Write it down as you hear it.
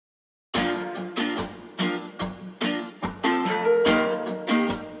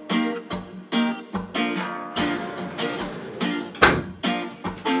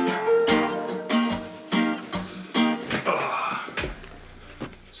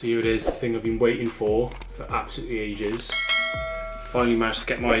So here it is, the thing I've been waiting for absolutely ages. Finally managed to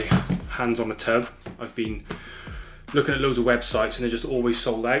get my hands on a tub. I've been looking at loads of websites and they're just always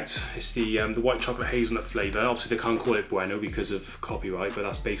sold out. It's the white chocolate hazelnut flavour. Obviously they can't call it Bueno because of copyright, but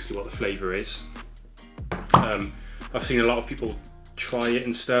that's basically what the flavour is. I've seen a lot of people try it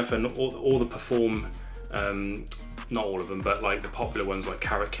and stuff, and all the PER4M, not all of them, but like the popular ones like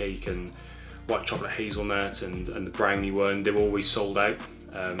carrot cake and white chocolate hazelnut and the brownie one, they're always sold out.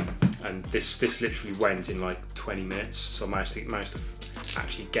 And this literally went in like 20 minutes, so I managed to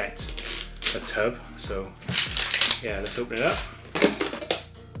actually get a tub. So yeah, let's open it up.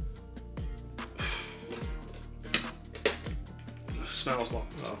 It smells like,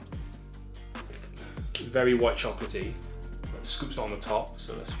 well, very white chocolatey. The scoop's not on the top,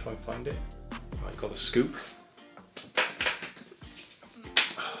 so let's try and find it. Right, got the scoop.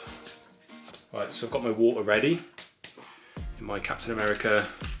 Right, so I've got my water ready in my Captain America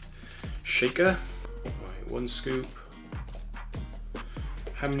shaker. Right, 1 scoop.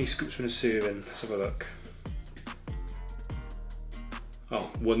 How many scoops are in a serving? Let's have a look.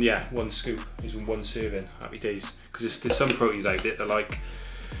 Oh, one scoop is in 1 serving. Happy days. Because there's some proteins out there that, like,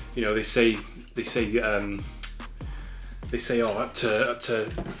 you know, they say oh, up to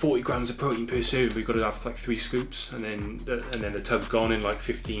 40 grams of protein per serving. We've got to have like 3 scoops, and then the tub's gone in like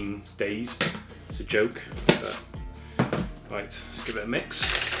 15 days. It's a joke. But, right, let's give it a mix.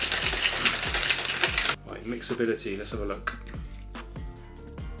 Right, mixability. Let's have a look.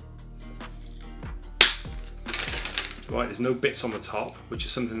 Right, there's no bits on the top, which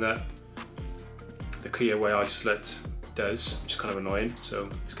is something that the clear whey isolate does, which is kind of annoying. So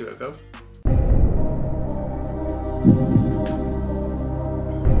let's give it a go.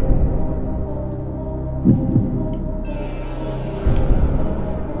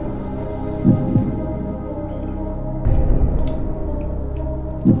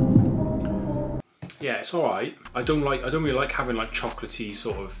 Yeah, it's all right. I don't really like having like chocolatey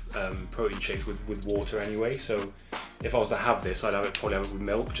sort of protein shakes with water anyway. So if I was to have this, I'd probably have it with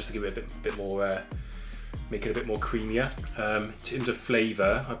milk just to give it a bit more, make it a bit more creamier. In terms of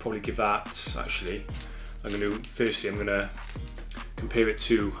flavour, I'd probably give that. Actually, I'm gonna compare it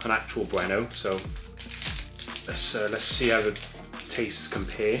to an actual Bueno. So let's see how the tastes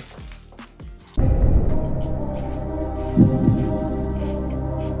compare.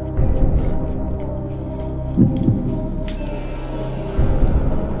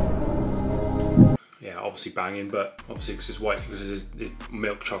 Obviously banging, but obviously because it's white, because there's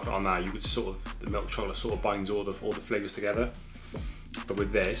milk chocolate on that, you could sort of, the milk chocolate sort of binds all the flavours together. But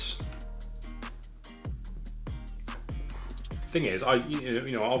with this, thing is,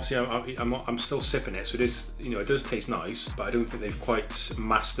 obviously I'm still sipping it, so it is, it does taste nice, but I don't think they've quite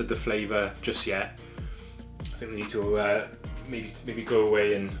mastered the flavour just yet. I think they need to maybe go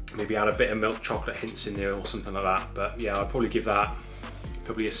away and maybe add a bit of milk chocolate hints in there or something like that. But yeah, I'd probably give that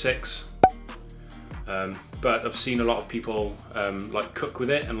probably a 6. But I've seen a lot of people like cook with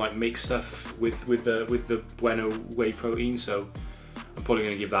it and like make stuff with the Bueno Whey Protein, so I'm probably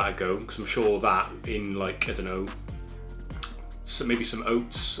going to give that a go, because I'm sure that in like, I don't know, maybe some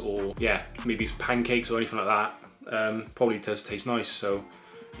oats, or yeah, maybe some pancakes or anything like that, probably does taste nice. So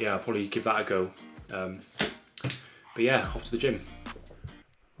yeah, I'll probably give that a go. But yeah, off to the gym.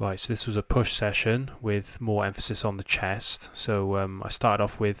 Right, so this was a push session with more emphasis on the chest. So I started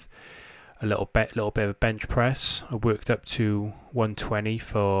off with a little bit of a bench press. I worked up to 120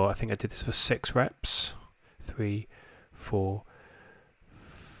 for, I think I did this for 6 reps. 3, 4,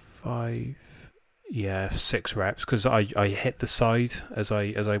 5, yeah, 6 reps, because I hit the side as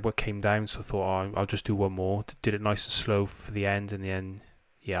I came down, so I thought, oh, I'll just do 1 more. Did it nice and slow for the end, and in the end,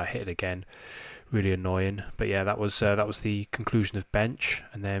 yeah, I hit it again. Really annoying. But yeah, that was the conclusion of bench,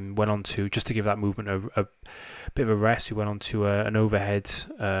 and then went on to, just to give that movement a bit of a rest, we went on to an overhead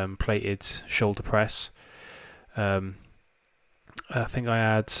plated shoulder press. I think I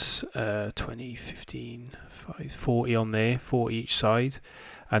had 20, 15, 5, 40 on there, 40 each side,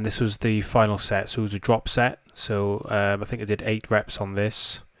 and this was the final set, so it was a drop set. So I think I did 8 reps on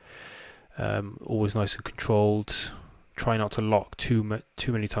this. Always nice and controlled. Try not to lock too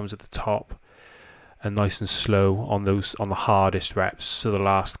many times at the top, and nice and slow on the hardest reps. So the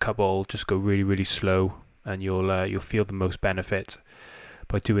last couple, just go really, really slow, and you'll feel the most benefit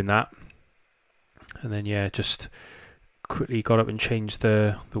by doing that. And then yeah, just quickly got up and changed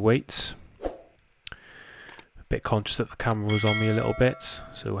the weights. A bit conscious that the camera was on me a little bit,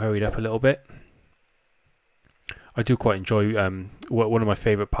 so hurried up a little bit. I do quite enjoy, one of my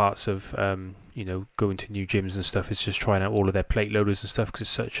favourite parts of going to new gyms and stuff is just trying out all of their plate loaders and stuff, because it's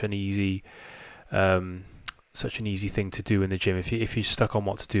such an easy such an easy thing to do in the gym. If you're stuck on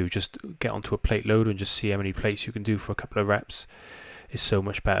what to do, just get onto a plate loader and just see how many plates you can do for a couple of reps. It's so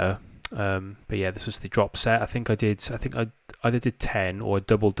much better. But yeah, this was the drop set. I think I either did 10 or I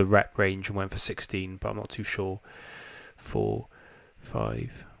doubled the rep range and went for 16, but I'm not too sure. 4,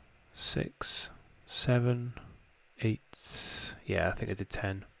 5, 6, 7, 8. Yeah, I think I did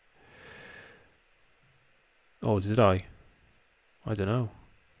 10. Oh, did I? I don't know.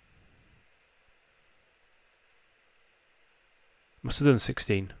 Must have done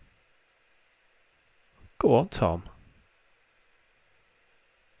 16. Go on, Tom.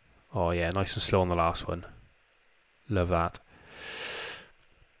 Oh yeah, nice and slow on the last one. Love that.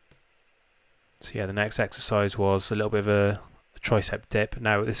 So yeah, the next exercise was a little bit of a tricep dip.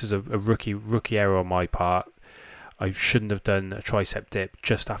 Now this is a rookie error on my part. I shouldn't have done a tricep dip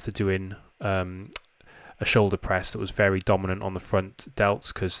just after doing a shoulder press that was very dominant on the front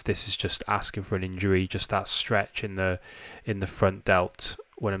delts, because this is just asking for an injury. Just that stretch in the front delt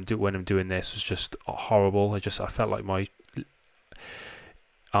when I'm doing this was just horrible. I felt like my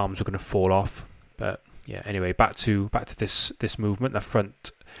arms were going to fall off. But yeah, anyway, back to this movement, the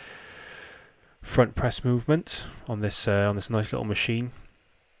front press movement on this nice little machine.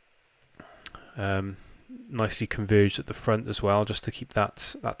 Nicely converged at the front as well, just to keep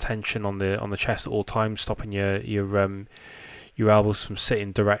that tension on the chest at all times, stopping your elbows from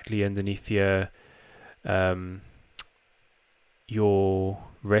sitting directly underneath your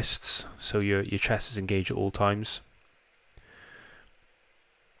wrists, so your chest is engaged at all times.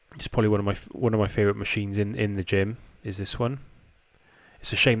 It's probably one of my favorite machines in the gym is this one.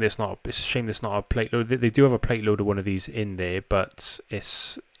 It's a shame that it's not a plate loader. They do have a plate loader one of these in there, but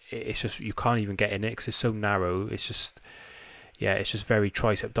it's just you can't even get in it because it's so narrow. It's just very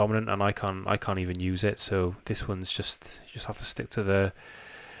tricep dominant, and I can't even use it. So this one's you just have to stick to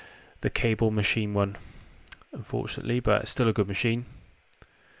the cable machine one, unfortunately, but it's still a good machine.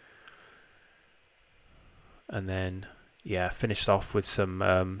 And then yeah, finished off with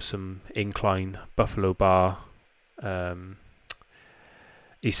some incline buffalo bar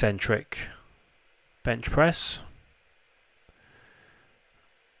eccentric bench press.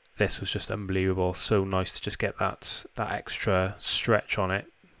 This was just unbelievable. So nice to just get that extra stretch on it,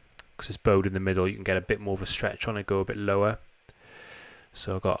 because it's bowed in the middle. You can get a bit more of a stretch on it, go a bit lower.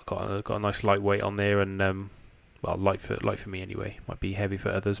 So I got a nice lightweight on there, and well, light for me anyway. Might be heavy for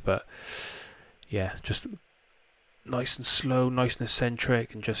others, but yeah, just nice and slow, nice and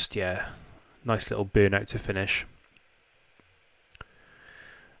eccentric, and just nice little burnout to finish.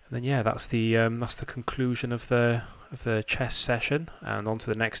 And then yeah, that's the conclusion of the chest session, and on to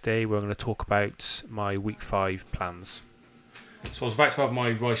the next day. We're going to talk about my week 5 plans. So I was about to have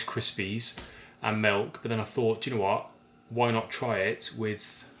my Rice Krispies and milk, but then I thought, you know what, why not try it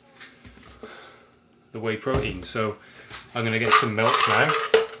with the whey protein? So I'm going to get some milk now.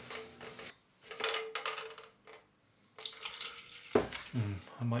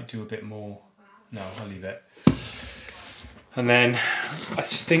 I might do a bit more. No, I'll leave it. And then I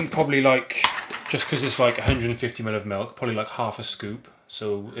think probably like, just because it's like 150 ml of milk, probably like half a scoop.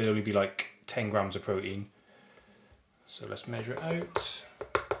 So it'll only be like 10 grams of protein. So let's measure it out.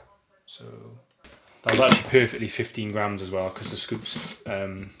 So that was actually perfectly 15 grams as well, because the scoop's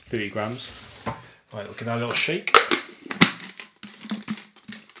 30 grams. Right, we'll give that a little shake.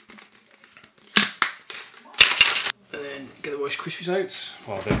 And then get the Rice Krispies out.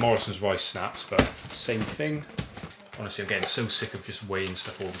 Well, they're Morrison's Rice Snaps, but same thing. Honestly, I'm getting so sick of just weighing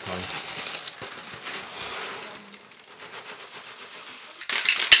stuff all the time.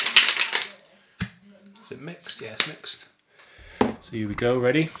 Is it mixed? Yeah, it's mixed. So here we go,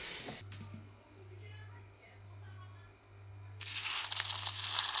 ready?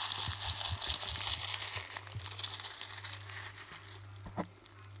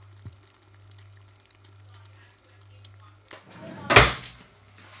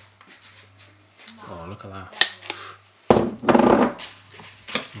 Oh, look at that.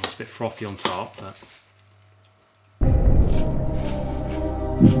 It's a bit frothy on top, but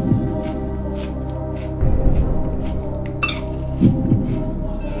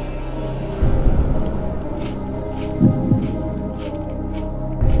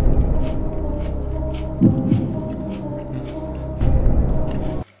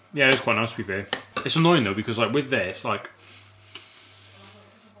yeah, it's quite nice to be fair. It's annoying though, because like with this, like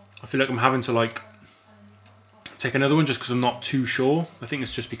I feel like I'm having to like take another one just because I'm not too sure. I think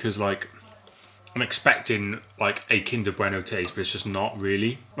it's just because like I'm expecting like a Kinder Bueno taste, but it's just not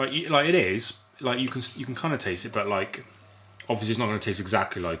really. Like it is. Like you can kind of taste it, but like obviously it's not going to taste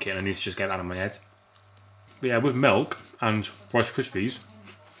exactly like it, and I need to just get that in my head. But yeah, with milk and Rice Krispies,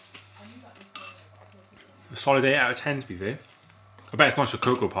 A solid 8 out of 10 to be fair. I bet it's nice with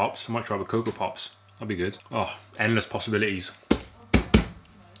Cocoa Pops. I might try with Cocoa Pops. That'd be good. Oh, endless possibilities.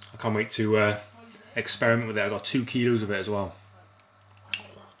 I can't wait to experiment with it. I got 2 kilos of it as well.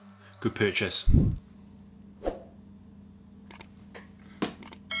 Good purchase.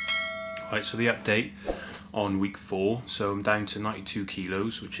 Right, so the update on week 4. So I'm down to 92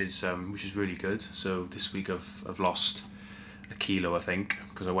 kilos, which is really good. So this week I've lost a kilo, I think,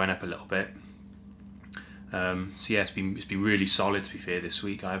 because I went up a little bit. So yeah, it's been really solid to be fair this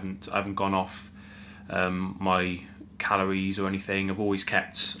week. I haven't gone off my calories or anything. I've always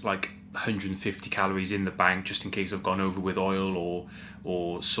kept like 150 calories in the bank just in case I've gone over with oil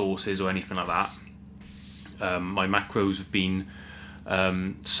or sauces or anything like that. My macros have been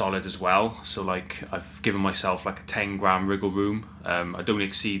solid as well. So like I've given myself like a 10-gram wriggle room. I don't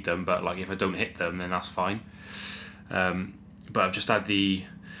exceed them, but like if I don't hit them, then that's fine. But I've just had the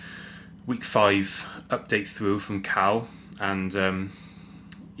week 5 update through from Cal, and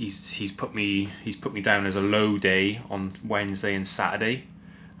he's put me down as a low day on Wednesday and Saturday,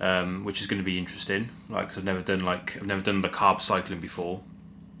 which is going to be interesting. Like, 'cause I've never done the carb cycling before,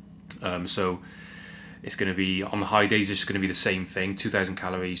 so it's going to be on the high days. It's just going to be the same thing: 2,000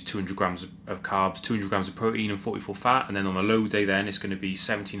 calories, 200 grams of carbs, 200 grams of protein, and 44 fat. And then on the low day, then it's going to be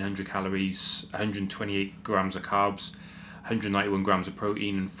 1,700 calories, 128 grams of carbs, 191 grams of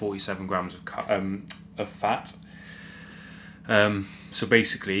protein, and 47 grams of fat. So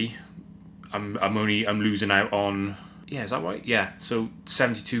basically, I'm losing out on, yeah, is that right? Yeah. So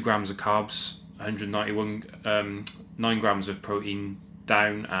 72 grams of carbs, 191 9 grams of protein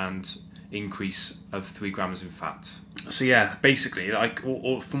down, and increase of 3 grams in fat. So yeah, basically, like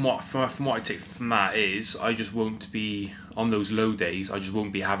from what I take from that is, I just won't be on those low days. I just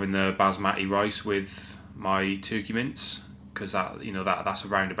won't be having the basmati rice with my turkey mince, because that's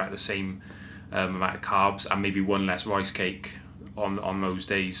around about the same amount of carbs, and maybe one less rice cake on those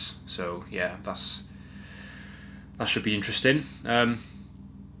days. So yeah, that should be interesting.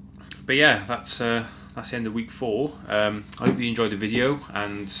 But yeah, that's the end of week 4. I hope you enjoyed the video,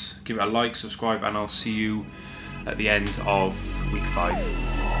 and give it a like, subscribe, and I'll see you at the end of week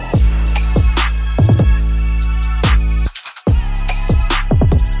 5.